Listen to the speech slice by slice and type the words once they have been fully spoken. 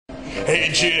Hey,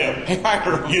 Jim. Hey,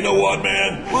 Hiram. You know what,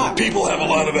 man? What? People have a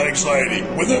lot of anxiety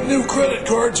when them new credit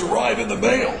cards arrive in the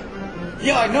mail.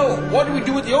 Yeah, I know. What do we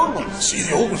do with the old ones? See,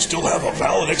 the old ones still have a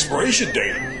valid expiration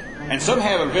date. And some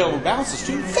have available balances,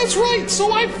 too. That's right,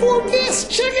 so I formed this.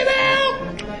 Check it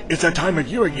out. It's that time of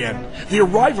year again. The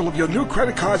arrival of your new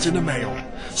credit cards in the mail.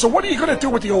 So what are you going to do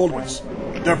with the old ones?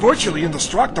 They're virtually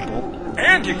indestructible,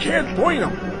 and you can't burn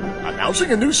them.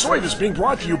 Announcing a new service being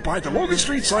brought to you by the Lonely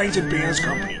Street Signs and Banners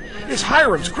Company. It's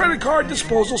Hiram's credit card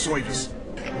disposal service.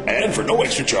 And for no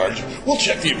extra charge, we'll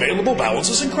check the available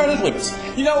balances and credit limits.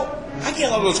 You know, I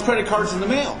get all those credit cards in the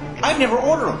mail. I never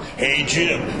order them. Hey,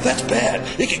 Jim, that's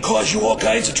bad. It can cause you all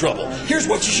kinds of trouble. Here's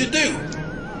what you should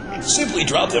do. Simply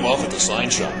drop them off at the sign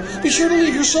shop. Be sure to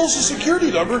leave your social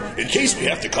security number in case we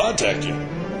have to contact you.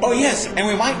 Oh, yes, and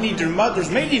we might need your mother's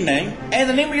maiden name and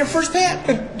the name of your first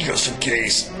pet. Just in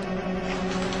case.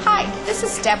 Hi, this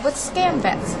is Deb with Scan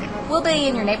Vets. We'll be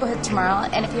in your neighborhood tomorrow,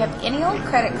 and if you have any old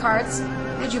credit cards,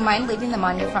 would you mind leaving them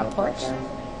on your front porch?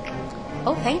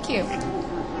 Oh, thank you.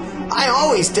 I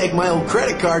always take my old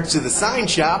credit cards to the sign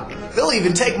shop. They'll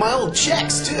even take my old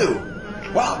checks, too.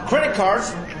 Well, credit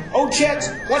cards, old checks,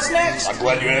 what's next? I'm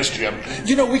glad you asked, Jim.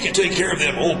 You know, we can take care of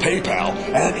them old PayPal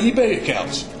and eBay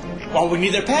accounts. Well, we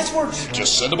need their passwords.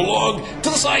 Just send them along to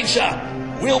the sign shop.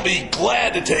 We'll be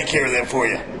glad to take care of them for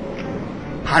you.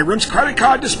 Hiram's credit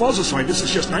card disposal service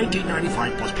is just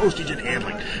 $19.95 plus postage and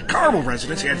handling. Carmel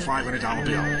residents add $500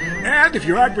 bill. And if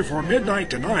you're out before midnight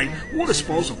tonight, we'll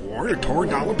dispose of worn or torn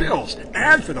dollar bills.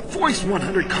 And for the first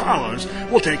 100 callers,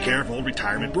 we'll take care of old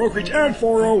retirement brokerage and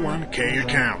 401k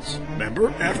accounts. Member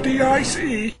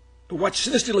FDIC. Watch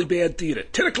Sinisterly Bad Theater,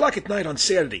 10 o'clock at night on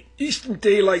Saturday. Eastern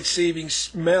Daylight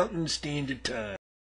Savings Mountain Standard Time.